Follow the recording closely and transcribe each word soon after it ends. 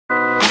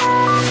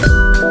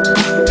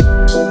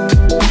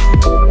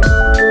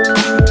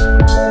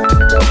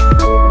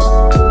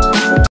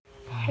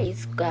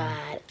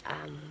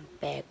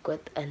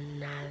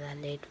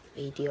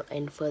video.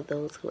 And for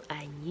those who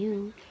are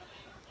new,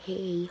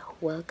 hey,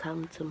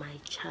 welcome to my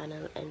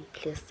channel and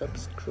please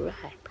subscribe.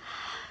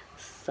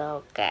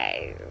 So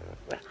guys,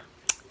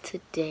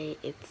 today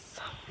it's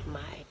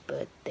my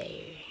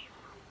birthday.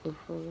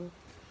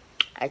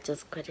 I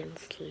just couldn't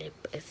sleep.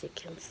 As you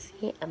can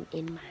see, I'm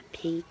in my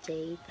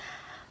PJs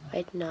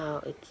right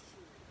now. It's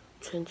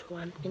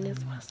 21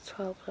 minutes past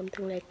 12,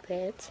 something like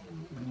that.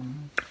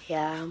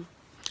 Yeah,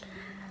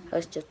 I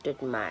was just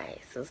with my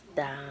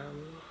sister,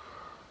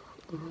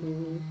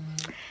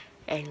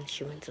 and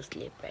she went to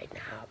sleep right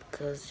now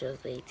because she was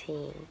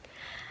waiting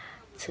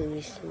to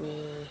wish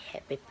me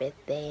happy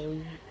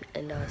birthday,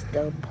 and I was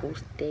still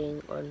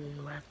posting on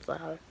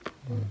WhatsApp.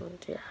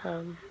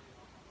 Yeah,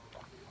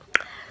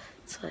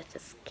 so I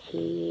just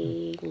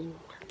came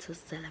to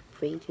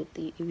celebrate with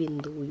you, even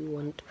though you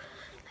won't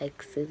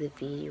like see the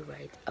video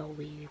right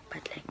away,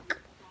 but like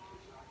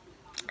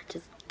I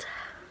just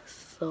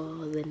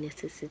saw the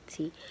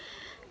necessity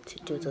to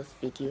do this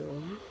video.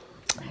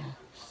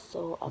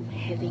 So I'm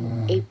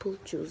having apple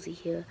juice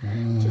here,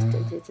 just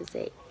to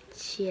say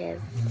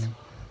cheers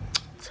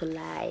to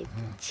life,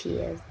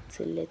 cheers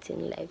to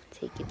letting life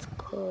take its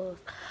course,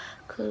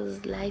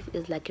 because life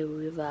is like a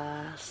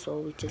river, so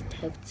we just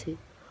have to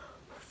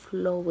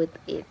flow with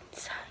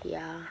it.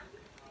 Yeah,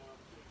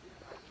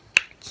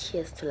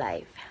 cheers to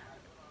life.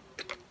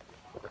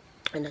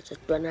 And I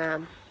just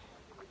wanna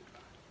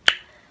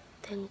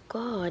thank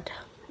God.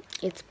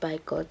 It's by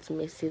God's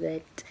mercy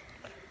that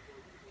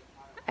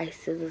I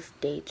see this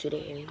day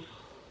today.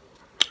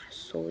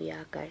 So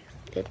yeah guys,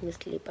 let me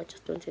sleep. I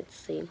just wanted to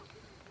say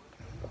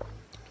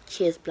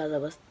cheers, plus I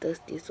was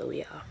thirsty, so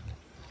yeah,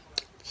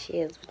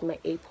 cheers with my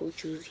apple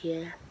juice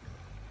here.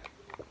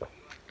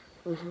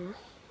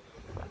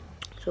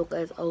 So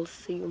guys, I'll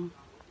see you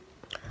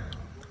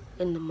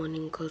in the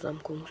morning because I'm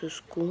going to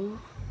school.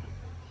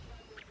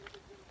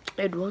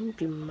 It won't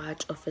be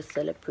much of a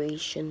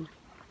celebration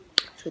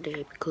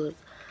today because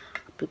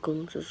I'll be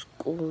going to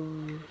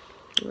school.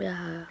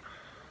 Yeah,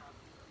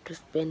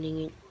 just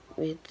spending it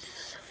with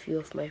a few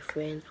of my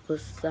friends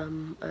because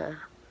some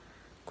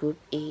group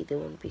A, they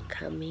won't be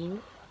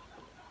coming.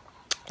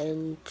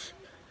 And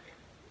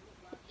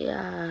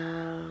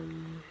yeah,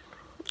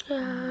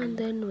 and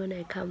then when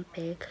I come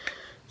back,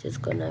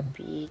 just gonna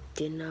be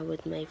dinner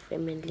with my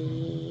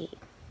family,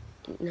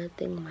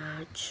 nothing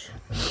much.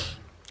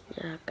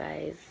 Yeah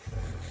guys,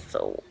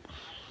 so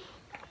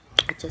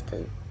I just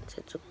wanted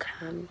to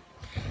come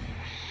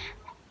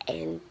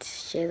and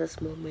share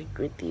this moment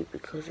with you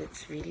because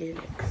it's really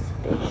like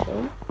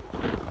special.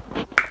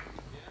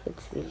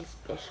 It's really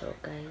special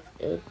guys,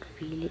 it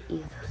really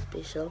is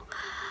special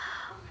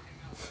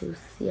to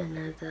see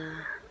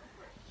another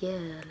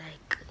year.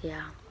 Like,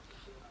 yeah,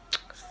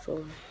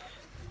 so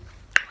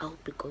I'll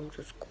be going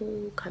to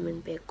school,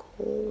 coming back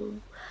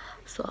home,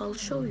 so I'll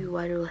show you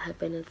what will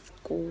happen at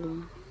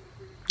school.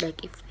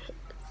 Like if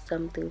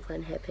something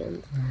fun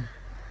happens,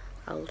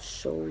 I'll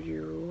show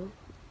you.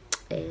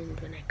 And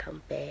when I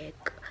come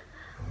back,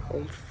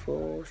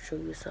 also show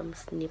you some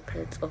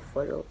snippets of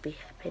what will be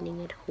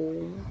happening at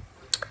home.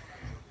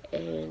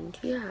 And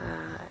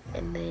yeah,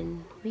 and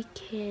then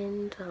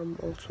weekend I'm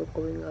also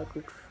going out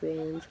with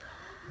friends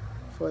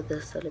for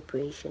the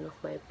celebration of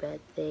my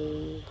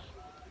birthday.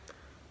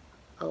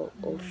 I'll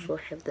also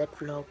have that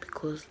vlog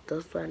because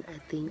this one I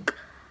think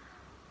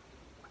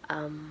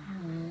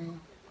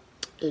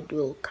it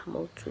will come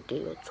out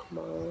today or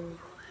tomorrow,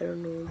 I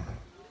don't know,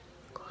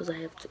 because I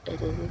have to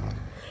edit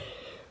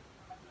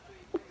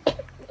it.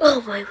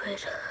 Oh my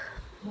word,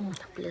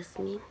 bless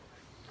me,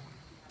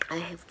 I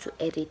have to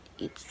edit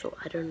it, so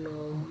I don't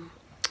know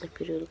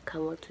if it will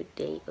come out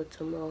today or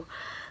tomorrow,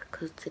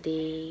 because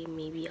today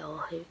maybe I'll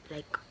have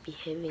like be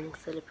having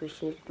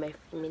celebration with my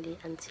family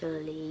until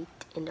late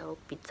and I'll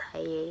be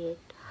tired,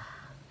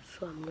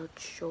 so I'm not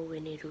sure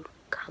when it will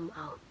come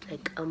out.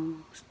 Like,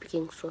 I'm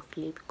speaking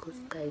softly because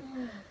guys,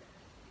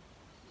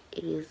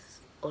 it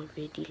is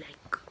already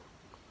like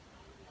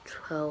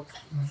 12,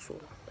 so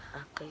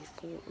yeah guys,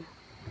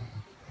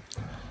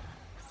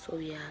 so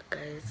yeah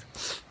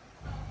guys,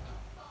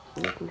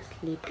 let me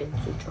sleep and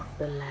switch off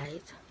the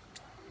light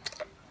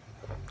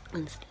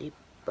and sleep.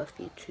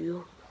 Buffy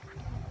too.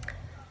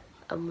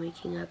 I'm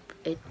waking up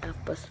at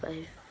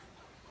 5:30.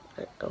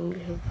 I only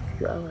have a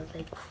few hours,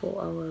 like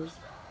 4 hours,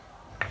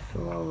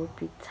 so I will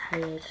be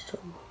tired, so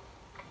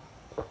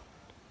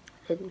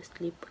let me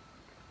sleep.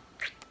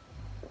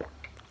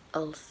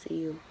 I'll see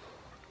you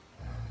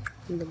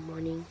in the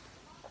morning.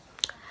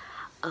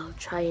 I'll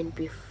try and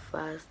be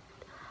fast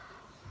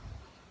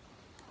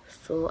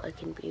so I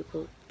can be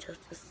able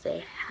just to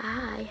say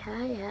hi,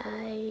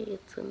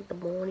 it's in the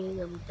morning,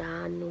 I'm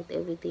done with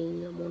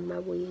everything, I'm on my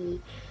way.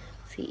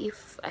 See,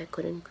 if I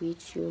couldn't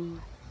greet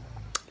you,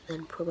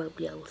 then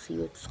probably I'll see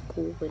you at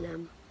school when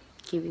I'm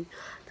giving.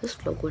 This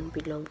vlog won't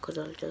be long because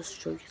I'll just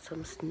show you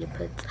some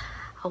snippets.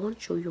 I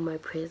won't show you my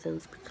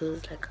presents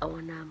because like I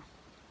wanna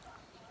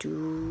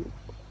do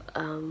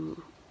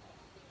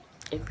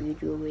a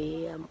video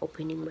where I'm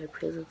opening my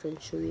presents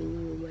and showing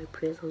you my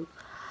presents,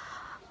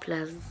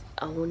 plus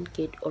I won't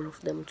get all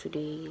of them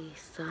today.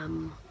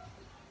 Some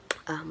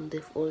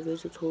they've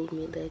already told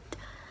me that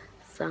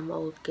some I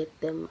will get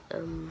them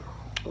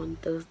on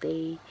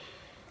Thursday,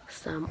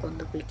 some on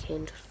the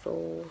weekend.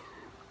 So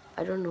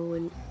I don't know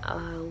when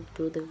I'll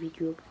do the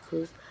video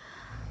because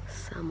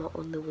some are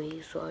on the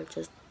way, so I'll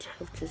just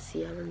have to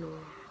see. I don't know,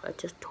 I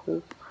just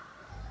hope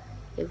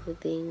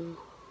everything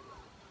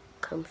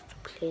comes to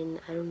plan.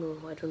 I don't know,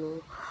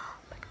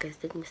 but guys,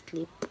 let me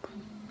sleep.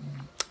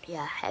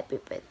 Yeah, happy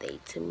birthday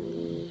to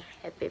me,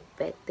 happy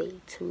birthday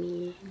to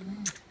me.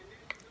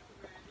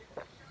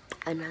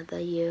 Another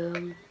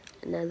year,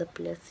 another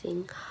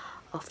blessing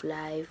of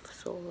life.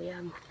 So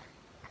yeah,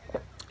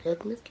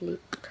 let me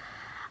sleep.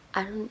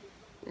 I don't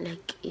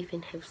like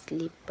even have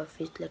sleep, but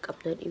feel like I'm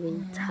not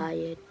even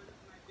tired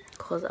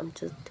because I'm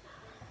just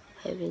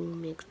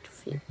having mixed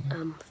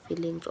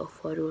feelings of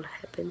what will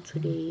happen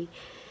today.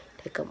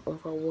 Like I'm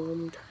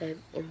overwhelmed, I have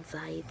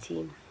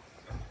anxiety,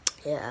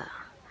 yeah,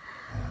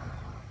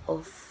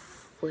 of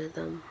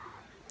whether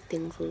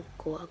things will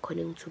go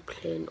according to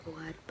plan or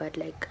what. But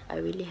like I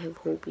really have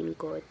hope in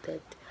God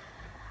that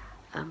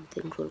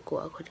things will go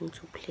according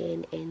to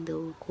plan and they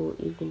will go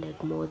even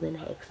like more than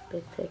I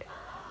expected.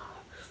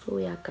 So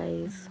yeah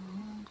guys,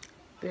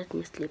 let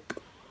me sleep.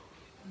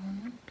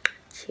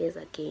 Cheers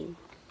again.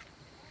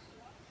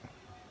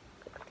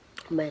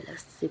 My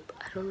last sip.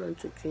 I don't want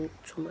to drink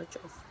too much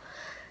of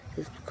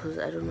this because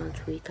I don't want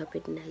to wake up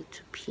at night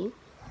to pee.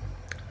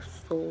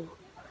 So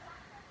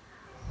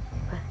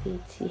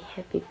Bafethi,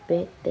 happy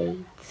birthday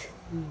to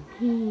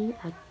me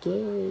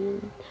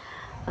again.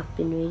 I've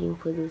been waiting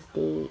for this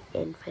day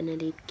and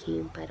finally it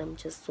came, but I'm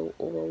just so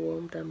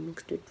overwhelmed. I'm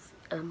mixed with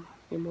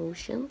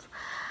emotions.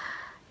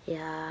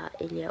 Yeah,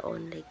 earlier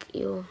on, like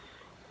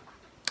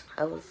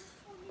I was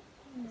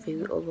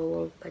very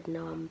overwhelmed, but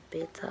now I'm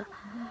better.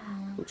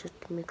 I'm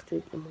just mixed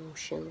with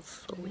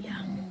emotions. So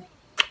yeah,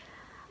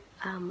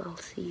 I'll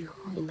see you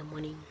in the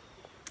morning.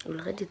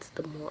 Already it's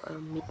the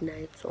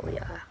midnight, so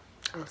yeah,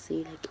 I'll see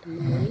you like in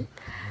the morning.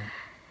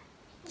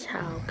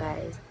 Ciao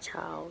guys,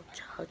 ciao,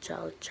 ciao,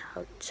 ciao,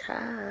 ciao,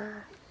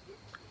 ciao.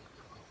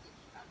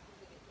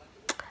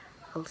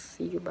 I'll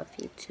see you,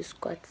 Bafethi.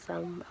 Squat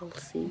some. I'll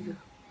see you.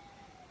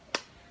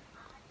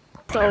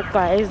 So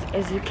guys,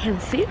 as you can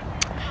see,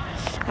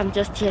 I'm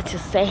just here to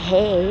say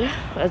hey,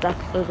 as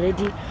I've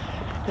already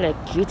like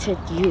greeted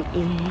you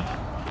in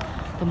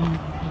the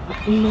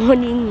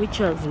morning, which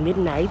was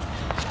midnight.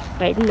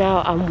 Right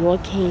now I'm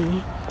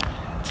walking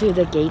to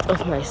the gate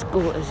of my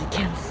school, as you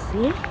can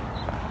see.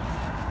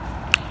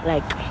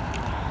 Like,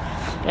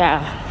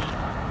 yeah,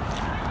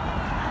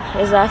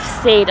 as I've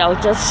said,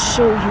 I'll just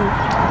show you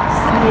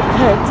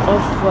snippets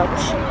of what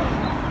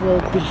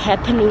will be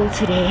happening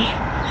today.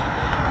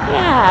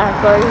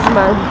 Yeah guys,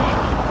 man,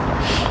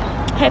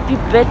 happy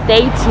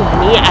birthday to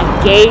me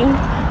again.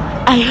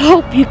 I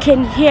hope you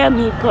can hear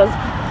me because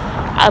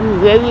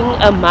I'm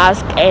wearing a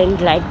mask and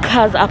like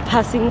cars are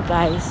passing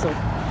by, so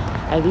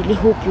I really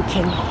hope you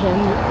can hear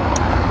me.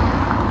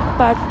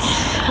 But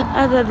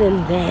other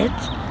than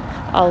that,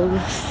 I'll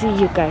see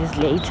you guys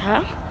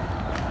later.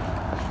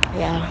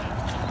 Yeah,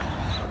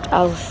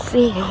 I'll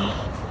see you.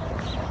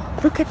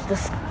 Look at the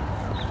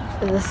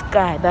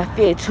sky,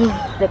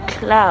 the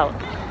cloud.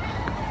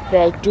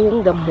 They're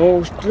doing the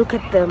most. Look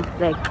at them,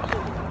 like,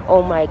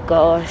 oh my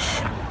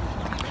gosh,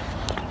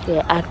 they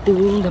are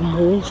doing the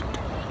most.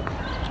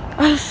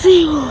 I'll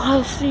see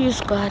you,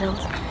 squad.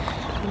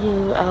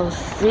 I'll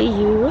see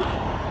you.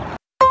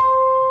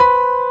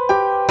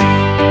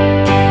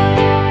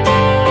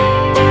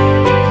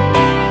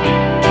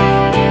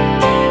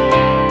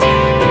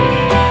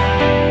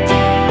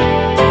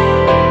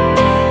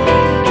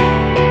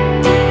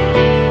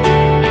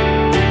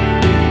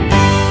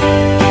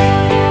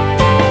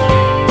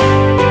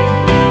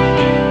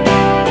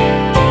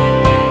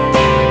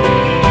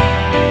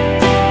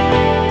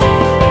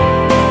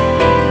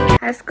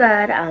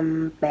 Squad,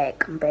 I'm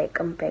back.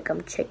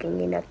 I'm checking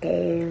in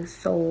again.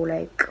 So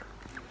like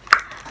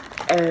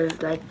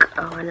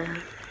I wanna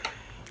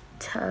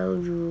tell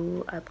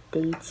you,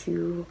 update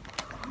you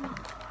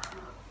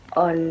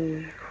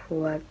on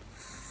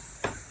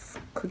what's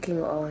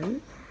cooking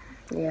on.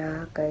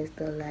 Yeah guys,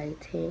 the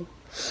lighting,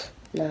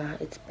 nah,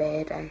 it's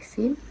bad, I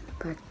see,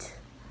 but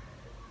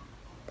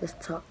let's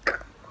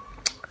talk.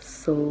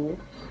 So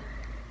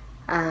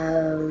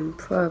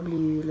probably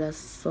you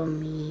last saw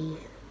me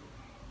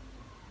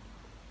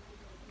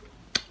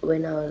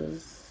when I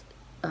was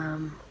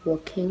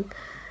walking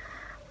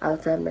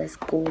outside my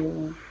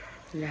school.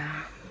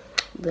 Yeah,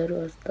 that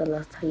was the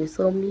last time you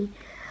saw me.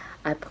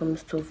 I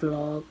promised to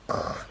vlog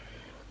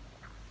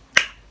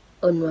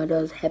on what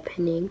was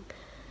happening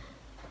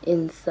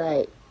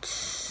inside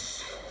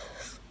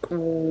school,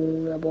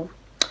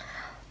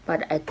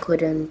 but I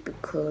couldn't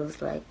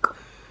because like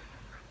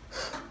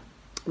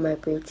my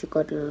battery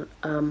got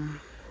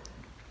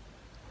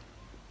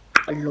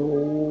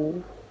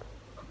low.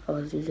 I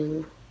was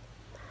using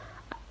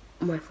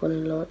my phone a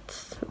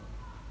lot.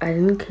 I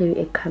didn't carry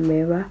a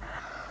camera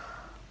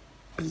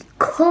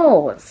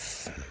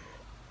because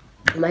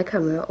my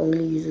camera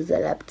only uses a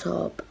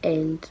laptop,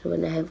 and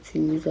when I have to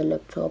use a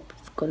laptop,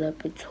 it's gonna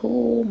be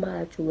too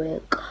much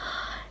work.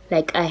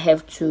 Like, I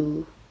have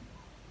to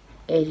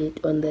edit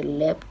on the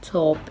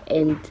laptop,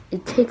 and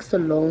it takes a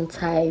long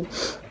time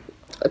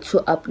to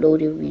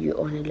upload a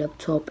video on a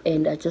laptop,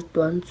 and I just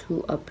want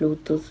to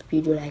upload this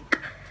video like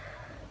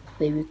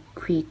very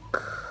quick,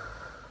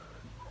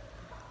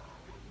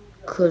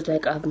 because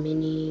like I have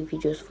many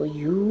videos for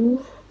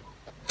you.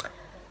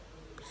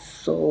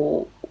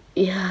 So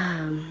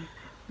yeah,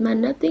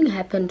 man, nothing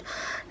happened,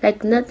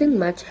 like nothing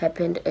much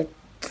happened at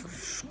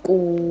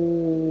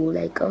school.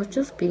 Like, I was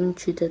just being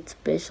treated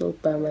special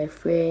by my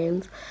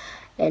friends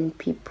and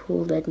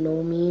people that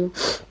know me.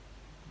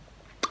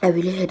 I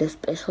really had a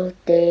special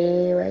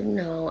day. Right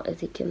now,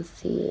 as you can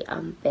see,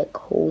 I'm back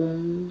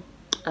home.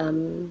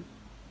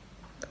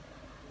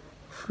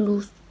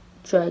 Flu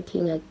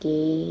striking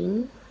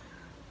again.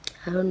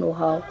 I don't know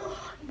how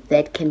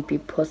that can be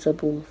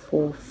possible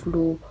for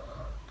flu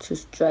to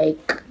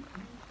strike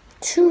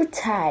 2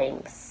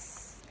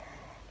 times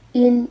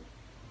in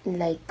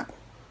like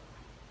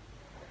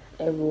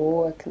a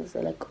row. I can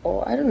say, like,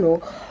 oh, I don't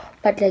know,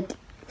 but like,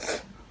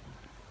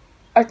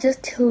 I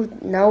just till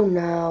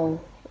now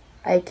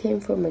I came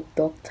from a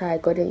doctor, I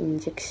got an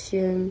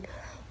injection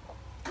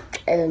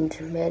and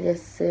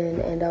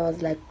medicine, and I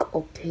was like,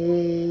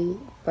 okay,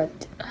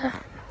 but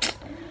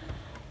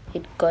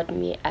it got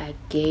me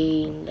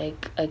again.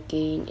 Like,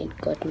 again, it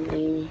got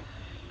me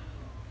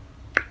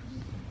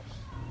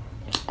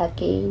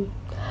again.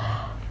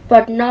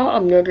 But now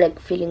I'm not like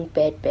feeling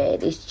bad.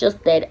 It's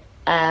just that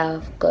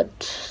I've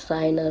got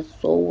sinus,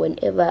 so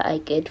whenever I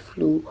get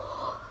flu,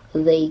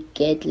 they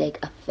get like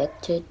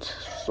affected.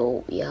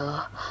 So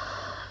yeah,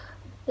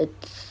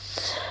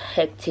 it's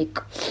hectic.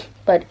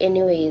 But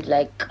anyways,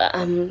 like,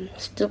 I'm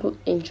still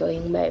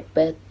enjoying my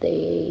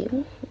birthday.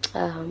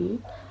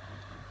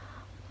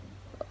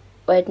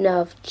 Right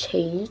now I've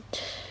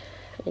changed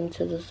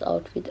into this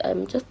outfit.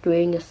 I'm just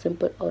wearing a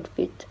simple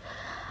outfit.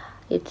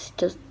 It's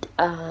just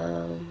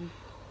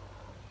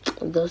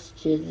this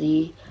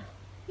jersey.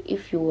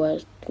 If you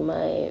watched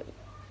my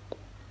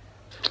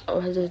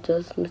what is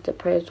this Mr.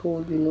 Price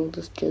Hall, you know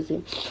this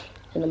jersey.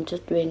 And I'm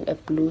just wearing a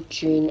blue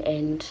jean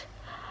and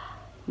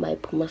my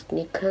Puma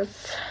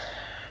sneakers.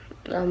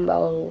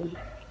 I'll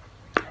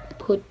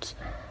put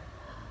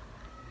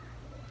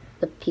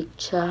the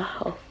picture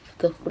of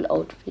the full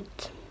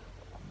outfit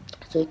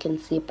so you can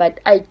see, but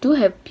I do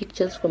have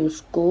pictures from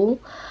school,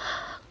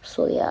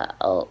 so yeah,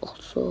 I'll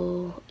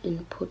also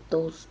input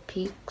those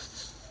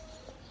pics.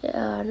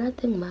 Yeah,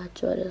 nothing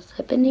much what is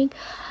happening.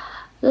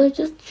 They're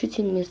just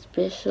treating me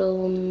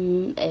special,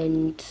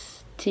 and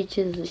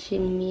teachers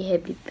wishing me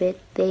happy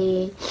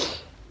birthday.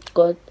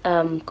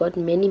 Got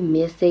many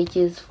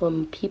messages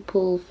from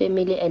people,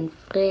 family and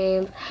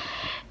friends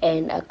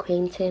and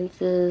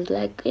acquaintances.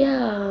 Like,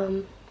 yeah,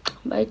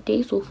 my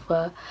day so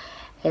far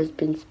has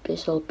been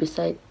special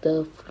besides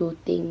the flu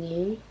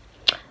thingy,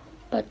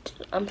 but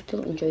I'm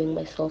still enjoying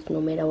myself no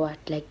matter what.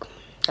 Like,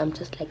 I'm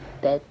just like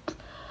that,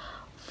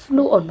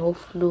 flu or no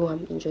flu,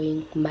 I'm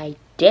enjoying my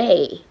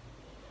day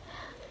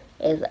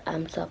as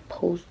I'm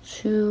supposed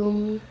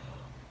to.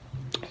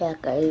 Yeah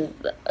guys,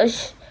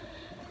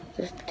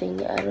 this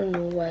thing, I don't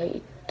know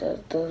why it does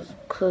this,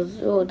 because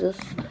this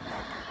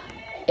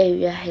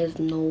area has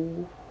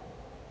no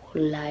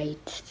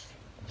light.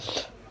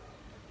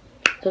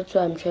 That's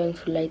why I'm trying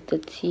to light the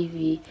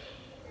TV.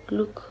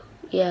 Look,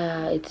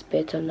 yeah, it's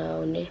better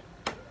now, ne?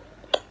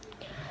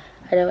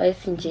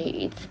 Otherwise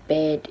it's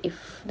bad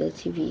if the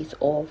TV is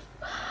off.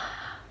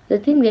 The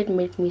thing that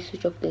made me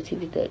switch off the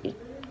TV, that it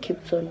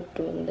keeps on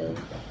doing this.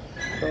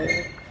 So,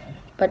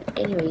 but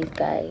anyways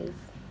guys,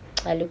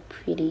 I look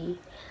pretty.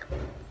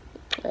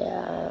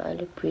 Yeah, I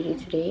look pretty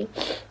today.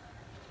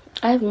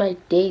 I have my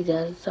days,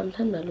 as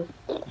sometimes I look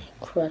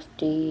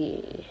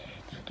crusty.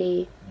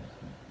 Today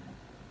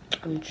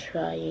I'm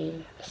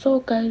trying.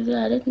 So guys,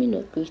 yeah, let me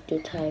not waste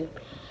your time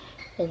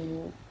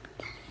and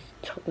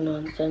talk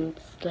nonsense.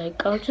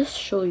 Like, I'll just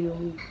show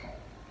you.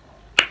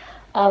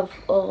 I've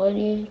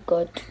already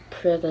got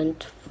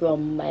present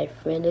from my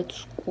friend at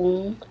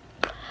school.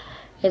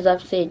 As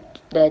I've said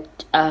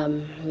that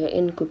we're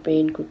in group A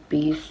and group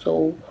B,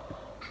 so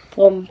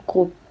from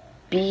group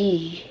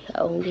B I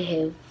only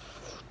have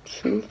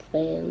 2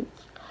 friends,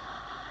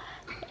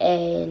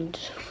 and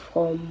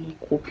from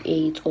group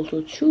A it's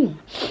also 2.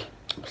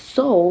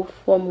 So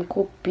from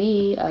group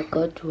B I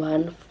got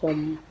one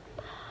from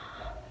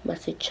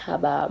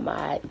Masichaba,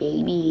 my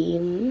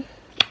baby,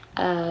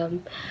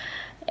 and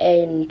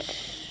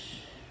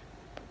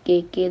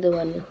Keke, the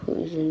one who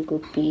is in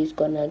group B, is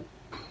gonna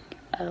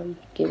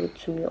give it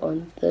to me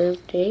on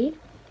Thursday,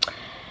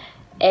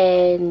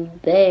 and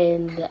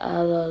then the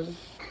others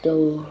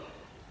they'll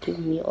give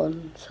me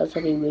on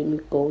Saturday when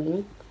we're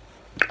going,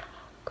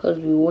 because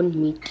we won't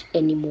meet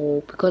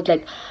anymore, because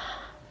like,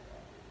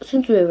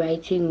 since we're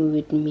writing we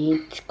would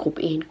meet group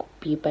A and group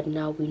B, but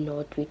now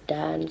we're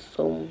done,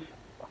 so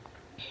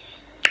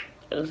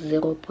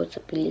 0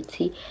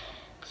 possibility.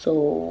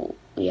 So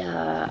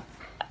yeah,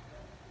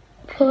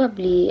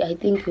 probably, I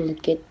think you'll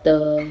get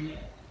the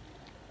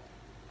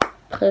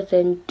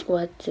present,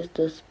 what is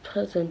this,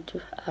 present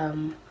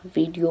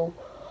video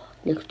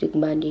next week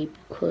Monday,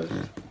 because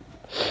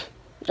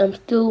I'm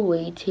still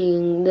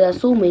waiting. There are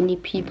so many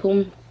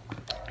people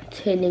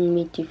telling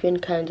me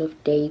different kinds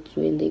of dates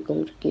when they're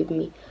going to give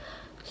me,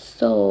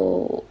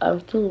 so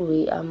I'm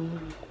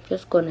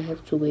just gonna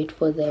have to wait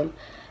for them,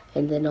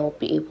 and then I'll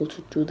be able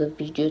to do the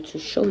video to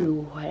show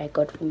you what I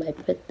got for my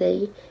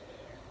birthday.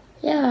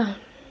 Yeah,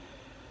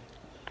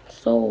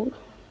 so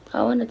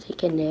I want to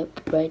take a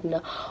nap right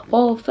now.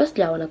 Oh,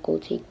 firstly, I want to go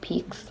take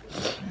pics.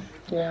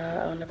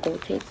 Yeah, I want to go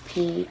take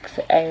pics,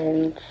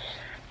 and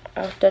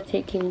after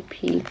taking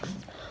pics,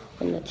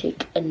 I'm going to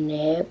take a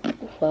nap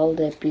while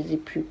they're busy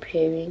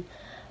preparing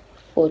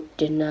for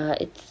dinner.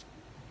 It's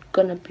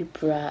gonna be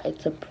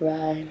it's a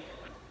bra,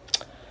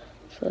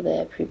 so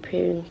they're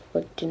preparing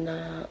for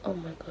dinner. Oh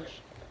my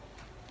gosh,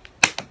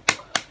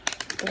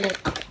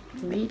 like,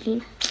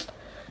 really?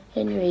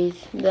 Anyways,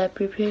 they're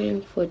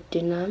preparing for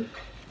dinner,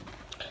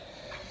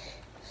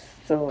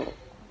 so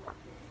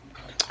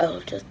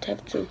I'll just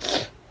have to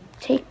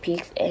take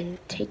pics and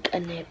take a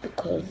nap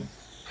because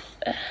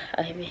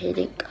I have a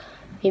headache.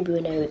 Maybe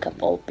when I wake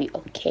up I'll be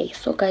okay.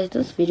 So guys,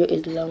 this video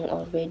is long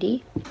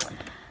already.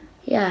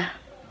 Yeah,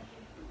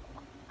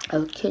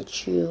 I'll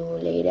catch you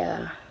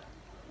later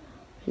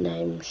when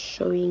I'm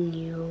showing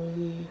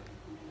you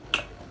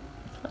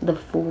the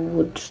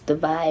food, the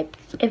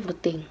vibes,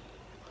 everything.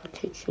 I'll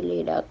catch you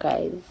later,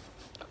 guys.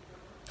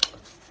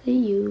 See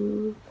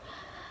you.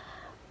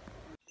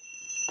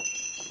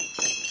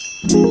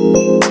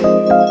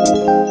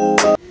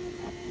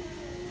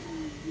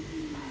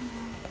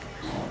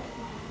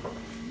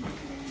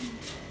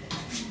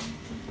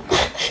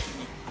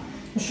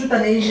 Shoot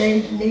an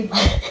name.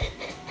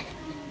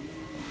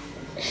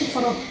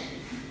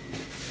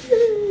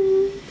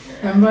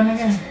 I'm running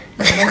again.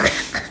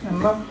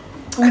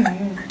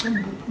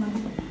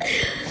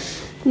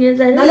 Yes,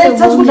 I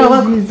don't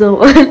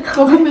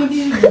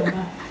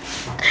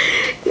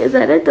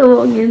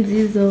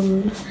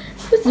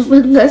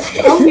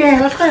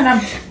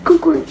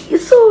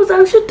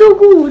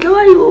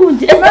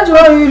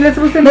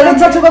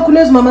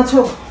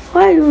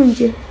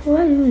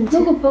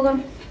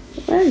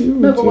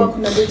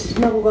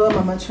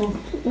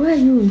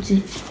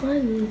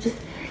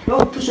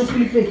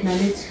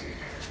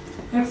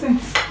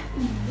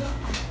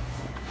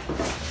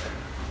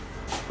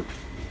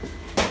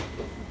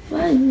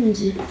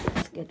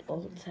get all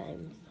the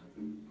time.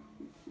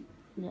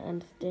 I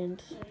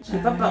understand.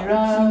 Jehovah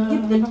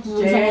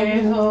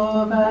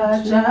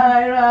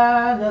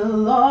Jireh, the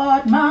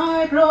Lord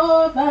my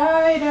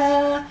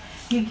provider,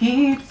 He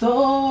keeps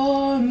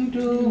on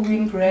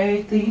doing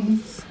great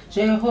things.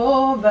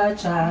 Jehovah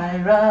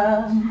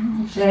Jireh,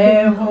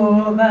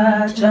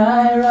 Jehovah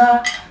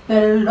Jireh,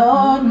 the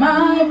Lord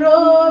my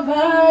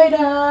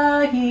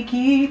provider, He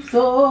keeps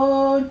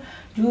on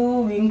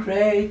doing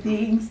great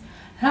things.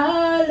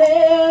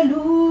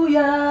 Hallelujah,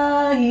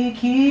 He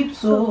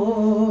keeps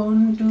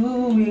on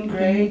doing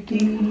great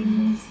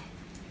things.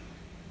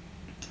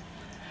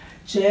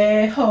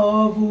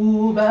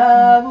 Jehovah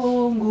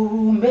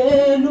Mungu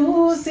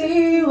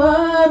melusi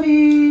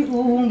wami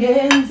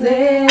ungenzela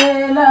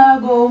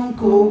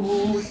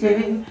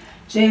komkuhle.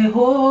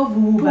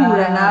 Jehovah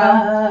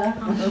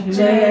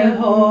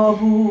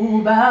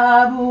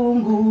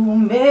Mungu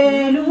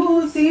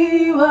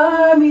melusi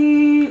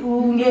wami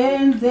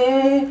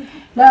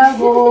ungenzela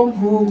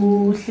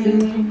komkuhle.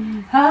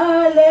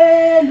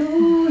 Hallelujah,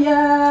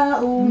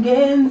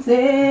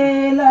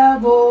 ungenzela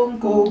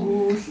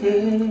komkuhle.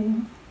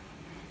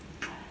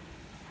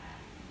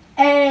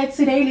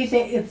 Today, Lisa,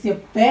 it's your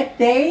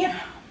birthday.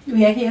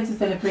 We are here to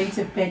celebrate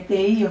your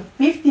birthday, your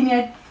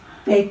 15th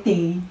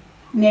birthday,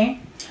 ne?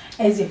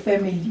 As your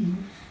family.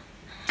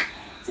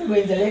 So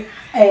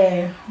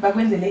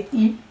bakwenzele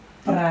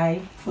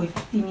i-braai for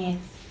 15 years.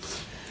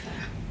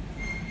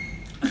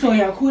 So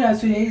yakhula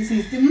today,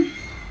 system.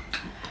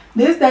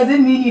 This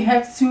doesn't mean you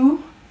have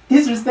to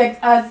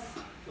disrespect us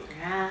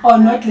or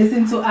not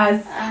listen to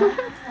us.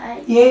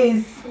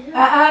 Yes.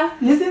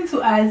 Listen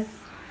to us.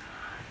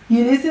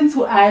 You listen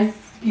to us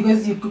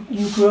because you're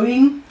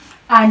growing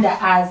under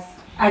us.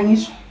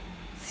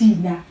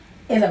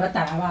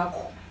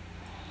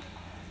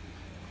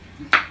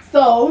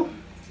 So,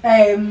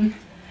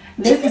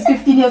 this is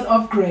 15 years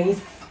of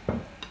grace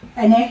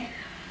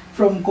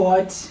from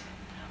God.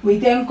 We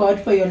thank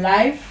God for your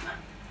life,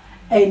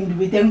 and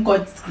we thank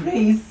God's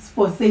grace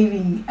for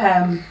saving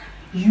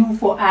you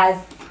for us.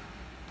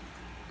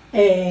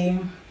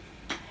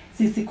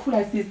 Sisi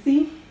Kula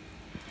Sisi,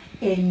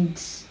 and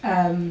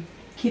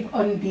keep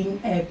on being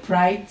a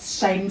bright,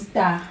 shining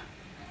star.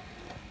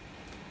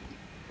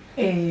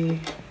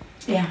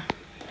 Yeah,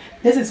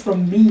 this is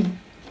from me,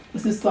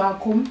 Mrs.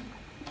 Swakum,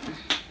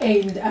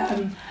 and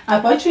I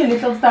bought you a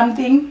little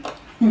something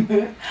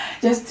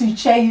just to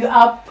cheer you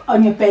up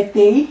on your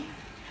birthday.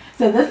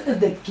 So this is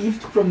the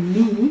gift from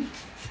me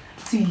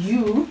to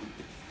you,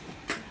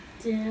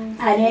 and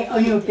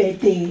on your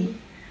birthday.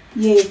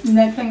 Yes,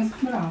 nothing's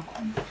coming out.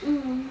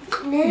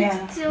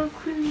 Next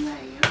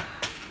yokhulumayo.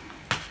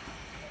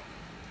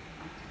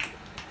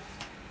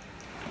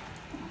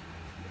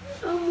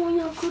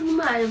 Omunye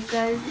okhulumayo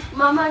guys.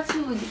 Mama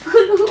Thuli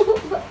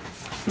khuluma.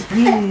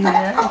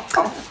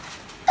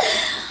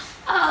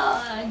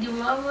 Ah,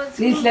 mama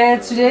Thuli. Lihle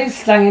today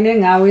sihlangene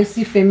ngawe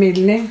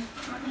sifamily ne.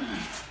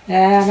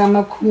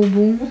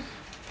 Kamakhubu.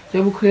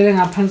 Njengobukhulele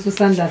ngaphansi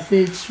usandla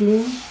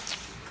sethu.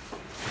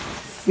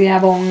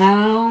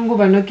 Siyabonga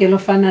kuba nogelo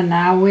ofana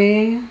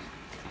nawe.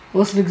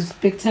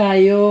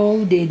 Osirespectayo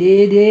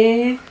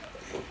udedede.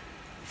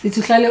 Sithi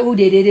uhlale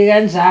udedede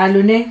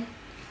kanjalo ne.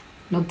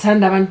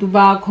 Nokuthanda abantu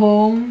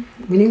bakho.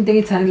 Mina into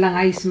engithandela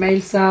ngayo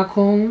ismile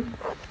sakho.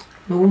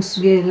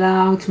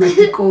 Nokusukela uthi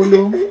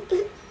masikolo.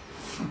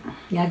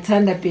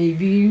 Ngiyathanda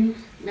baby.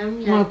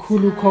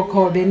 Ngakhulu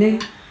khokhobe ne.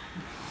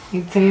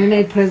 Ngithengela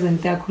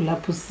ipresent yakho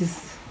lapho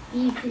sisi.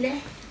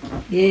 Iphile?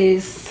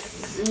 Yes.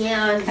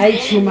 Yeah. Ay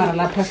chuma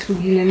lapha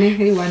hlukile ne.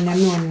 Hey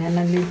wanami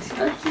wanyana lethi.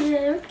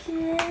 Okay.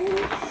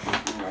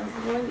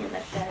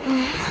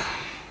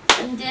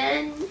 And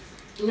then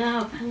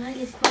now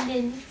phangale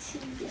sikhondeni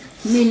thina.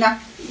 Mina.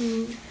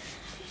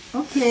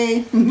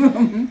 Okay.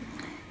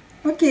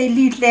 Okay,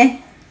 lihle.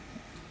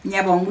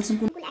 Ngiyabonga ukuthi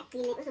uNkulunkulu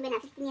agcine uzobe na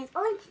 15 years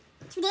old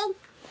today.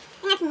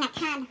 Engathi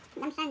ngakhala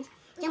namhlanje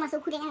njengoba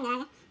sokhule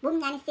kangaka.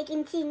 Bomncane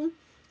seklimthini.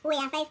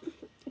 Uya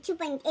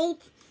 2.8.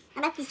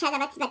 Abadischarge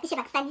abathi batishe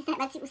bakusalisa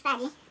bathi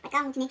usale.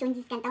 Bacanga ukuthi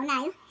nejaundice kanti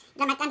awunayo.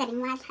 Lamatanda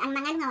bengiwadla.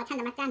 Angimangali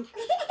ungawathanda amatanda.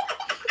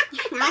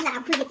 Nawadla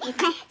kakhulu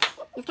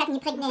isikhathi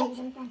ngipregnant.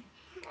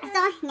 So,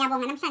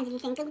 ngiyabonga namhlanje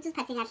lihle ngicela ukuthi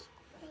usiphathe kahle.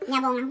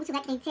 Ngiyabonga ukuthi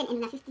uka grade 10 and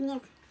na 15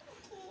 years.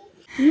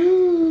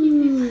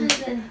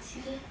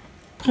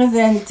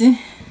 present.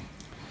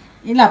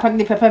 Ilapha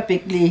kule paper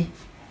bag le.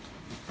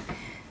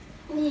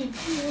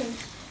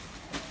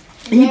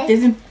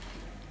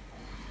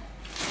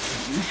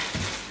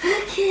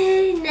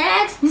 Okay,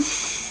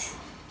 next.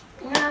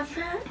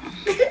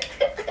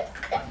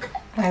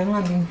 Hayi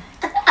ngamini.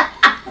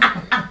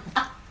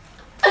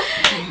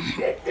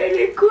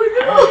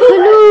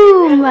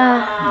 Khuluma.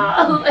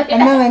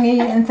 Ananga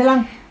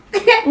ngiyenzelang.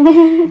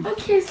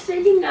 Okay,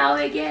 sihleli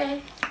ngawe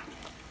ke.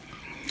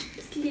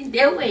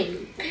 Silinde wena.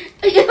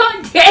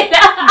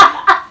 Yodela.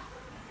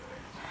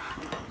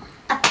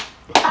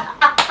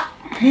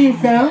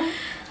 Lihle.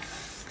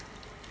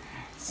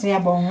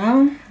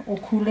 Siyabonga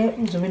ukhule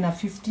uzobe na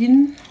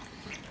 15.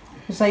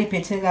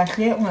 Usayiphethe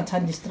kahle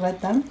ungathandi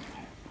strata.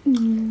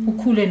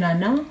 Ukhule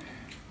nana.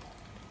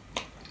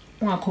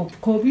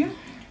 Ungakhophi.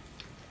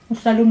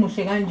 Uhlala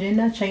umuhle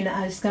kanjena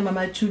China ice kama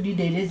mathuli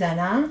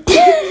delezana.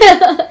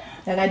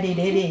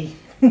 Yakadelele.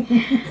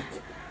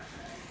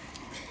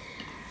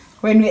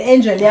 When we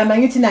angel yama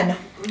ngithi nana.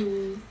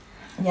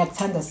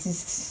 Ngiyakuthanda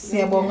sisi.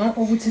 Siyabonga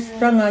ukuthi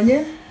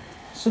sihlangane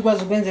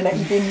sikwazi ukwenzela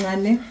into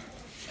encane.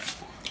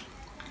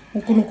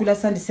 uNkulunkulu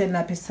asandise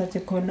naphi sithathe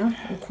khona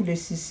ukhule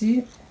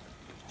sisi.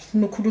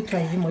 Ufuna ukhulu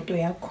drive imoto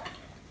yakho.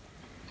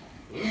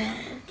 Yeah,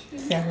 okay.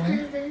 Siyabonga.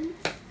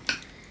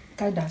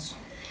 Kadazo.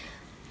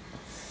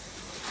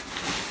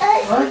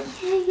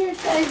 Okay,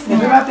 guys.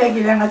 Ngiba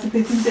phekile ngathi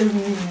phethe into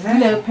eziningi ne.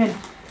 Ile kuphela.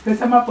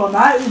 Bese amabhoma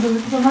hayi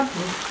uzokuthi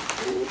amabhoma.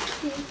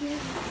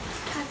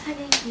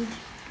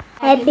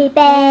 Happy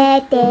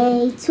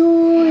birthday to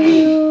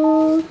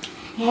you.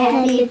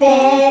 Happy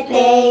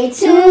birthday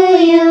to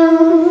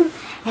you.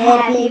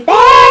 Happy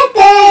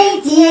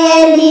birthday,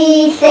 dear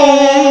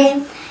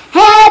Lihle.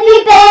 Happy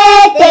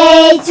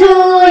birthday to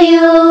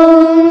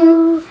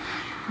you.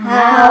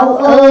 How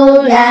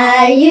old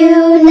are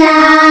you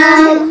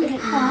now?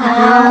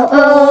 How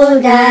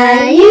old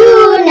are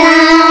you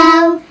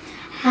now?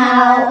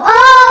 How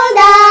old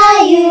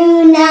are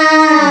you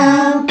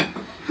now?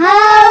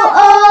 How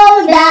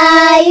old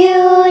are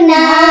you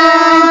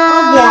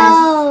now? Yes.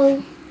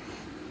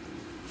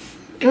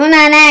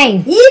 Una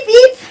nine. Hip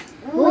hip.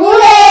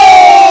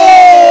 Hooray!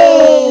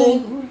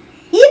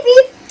 Hip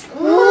hip.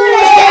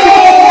 Hooray!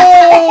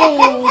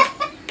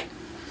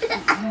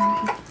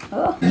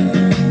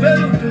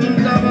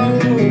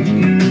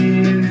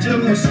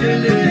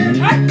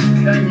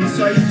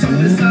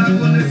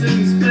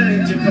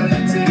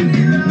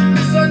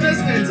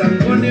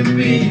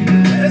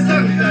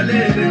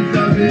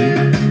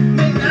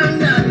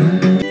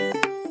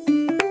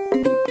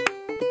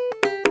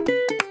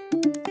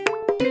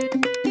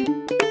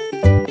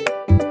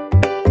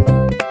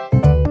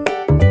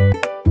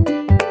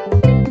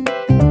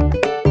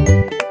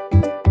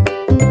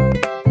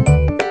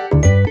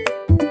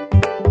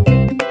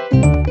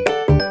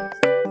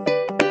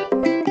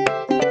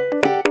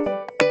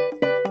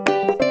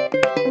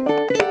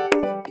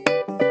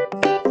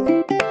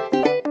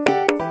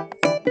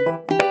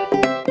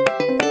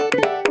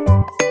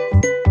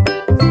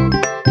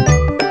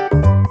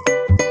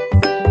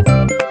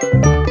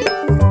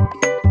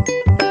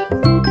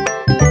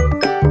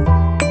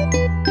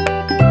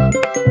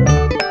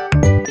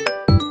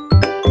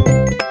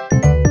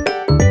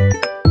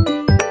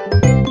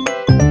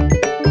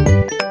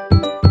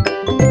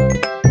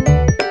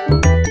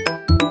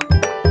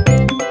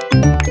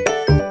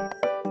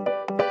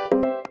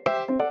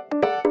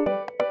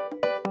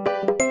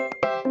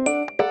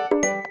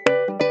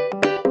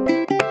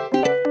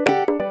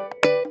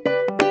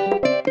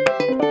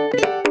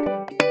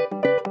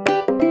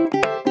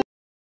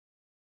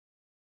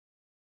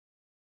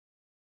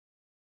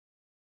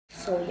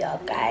 So yeah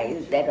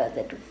guys, that was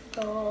it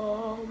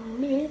from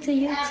me to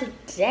you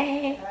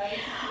today.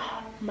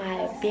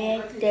 My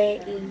birthday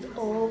is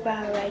over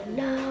right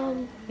now.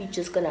 We're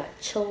just gonna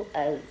chill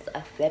as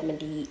a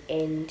family,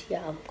 and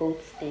yeah, I'm going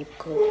to stay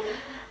because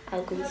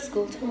I'm going to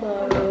school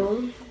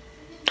tomorrow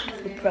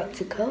for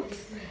practicals.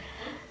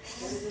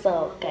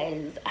 So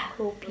guys, I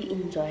hope you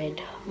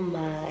enjoyed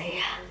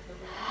my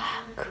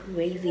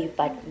crazy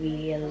but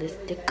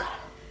realistic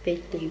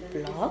birthday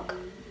vlog.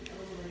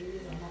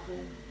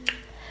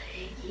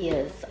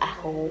 Yes, I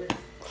hope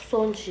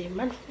so nje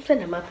man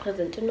send my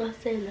present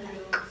niwasenda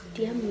like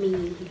dear me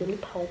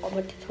ngizonipha wonke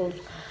ama-details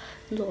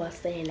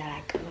ngizowasenda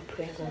like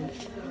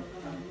ama-presents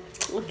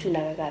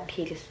ujuna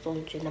akakapheli so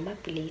nje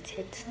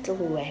nama-belated still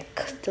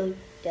work, still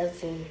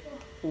doesn't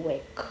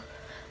work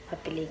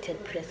ma-belated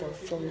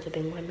presents so ngizobe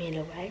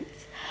ngiwamele, right?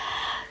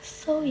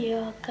 So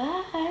yeah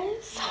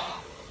guys,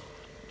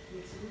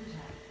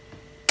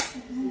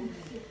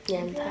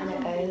 ngiyanithanda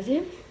guys,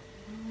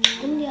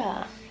 and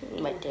yeah,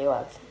 my day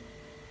was,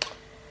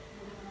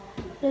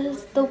 this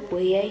is the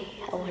way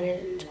I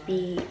wanted it to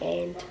be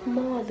and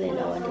more than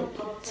I wanted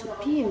it to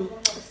be.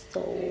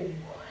 So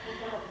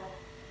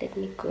let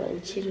me go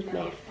and chill with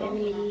my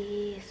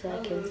family so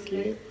I can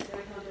sleep.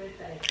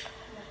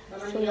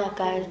 So yeah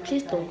guys,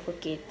 please don't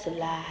forget to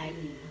like,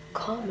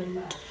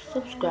 comment,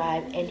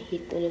 subscribe and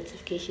hit the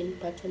notification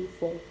button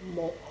for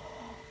more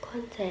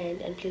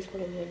content, and please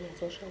follow me on my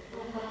social.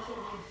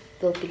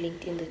 They'll be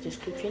linked in the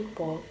description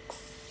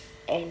box.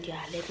 And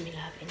yeah, let me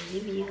love and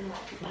leave you.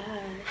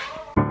 Bye.